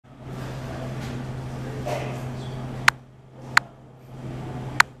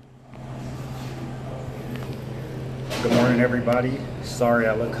Good morning, everybody. Sorry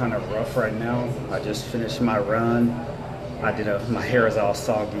I look kind of rough right now. I just finished my run. My hair is all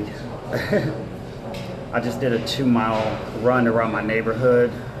soggy. I just did a 2-mile run around my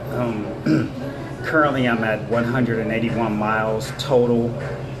neighborhood. Currently I'm at 181 miles total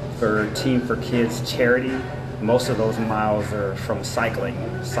for Team for Kids charity. Most of those miles are from cycling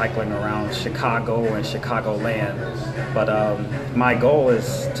around Chicago and Chicagoland. But my goal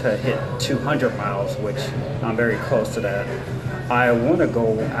is to hit 200 miles, which I'm very close to that. I want to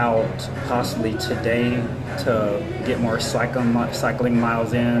go out possibly today to get more cycling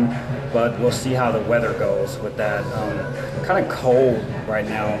miles in, but we'll see how the weather goes with that. Kind of cold right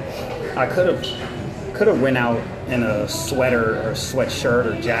now. I could have went out in a sweater or sweatshirt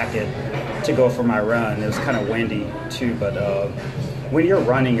or jacket to go for my run. It was kind of windy too, but when you're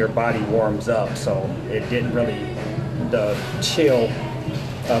running, your body warms up, so it didn't really, the chill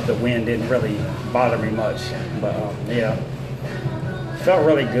of the wind didn't really bother me much. But yeah, felt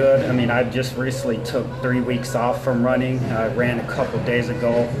really good. I mean, I just recently took 3 weeks off from running. I ran a couple days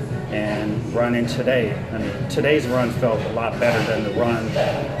ago and running today. I mean, today's run felt a lot better than the run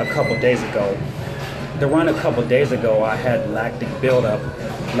a couple days ago. The run a couple days ago, I had lactic buildup.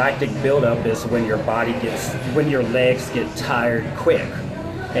 Lactic buildup is when your legs get tired quick,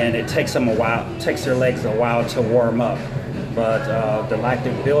 and it takes your legs a while to warm up. But the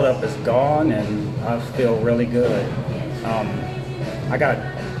lactic buildup is gone, and I feel really good. I got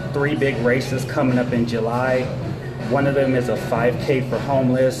 3 big races coming up in July. One of them is a 5K for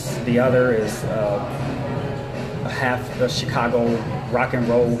homeless. The other is a Chicago rock and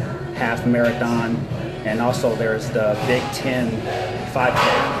roll half marathon. And also there's the Big Ten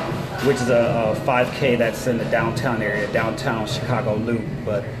 5K, which is a 5K that's in the downtown area, downtown Chicago loop.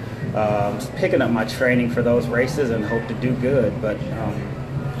 But picking up my training for those races and hope to do good. But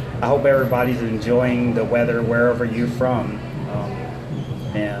I hope everybody's enjoying the weather wherever you're from.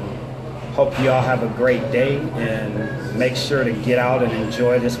 And hope you all have a great day, and make sure to get out and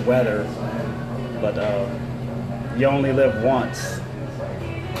enjoy this weather. But you only live once.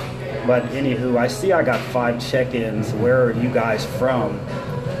 But anywho, I see I got 5 check-ins. Where are you guys from?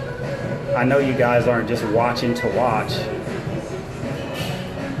 I know you guys aren't just watching to watch.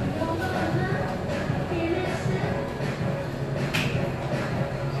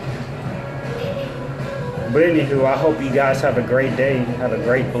 But anywho, I hope you guys have a great day. Have a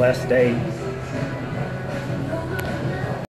great, blessed day.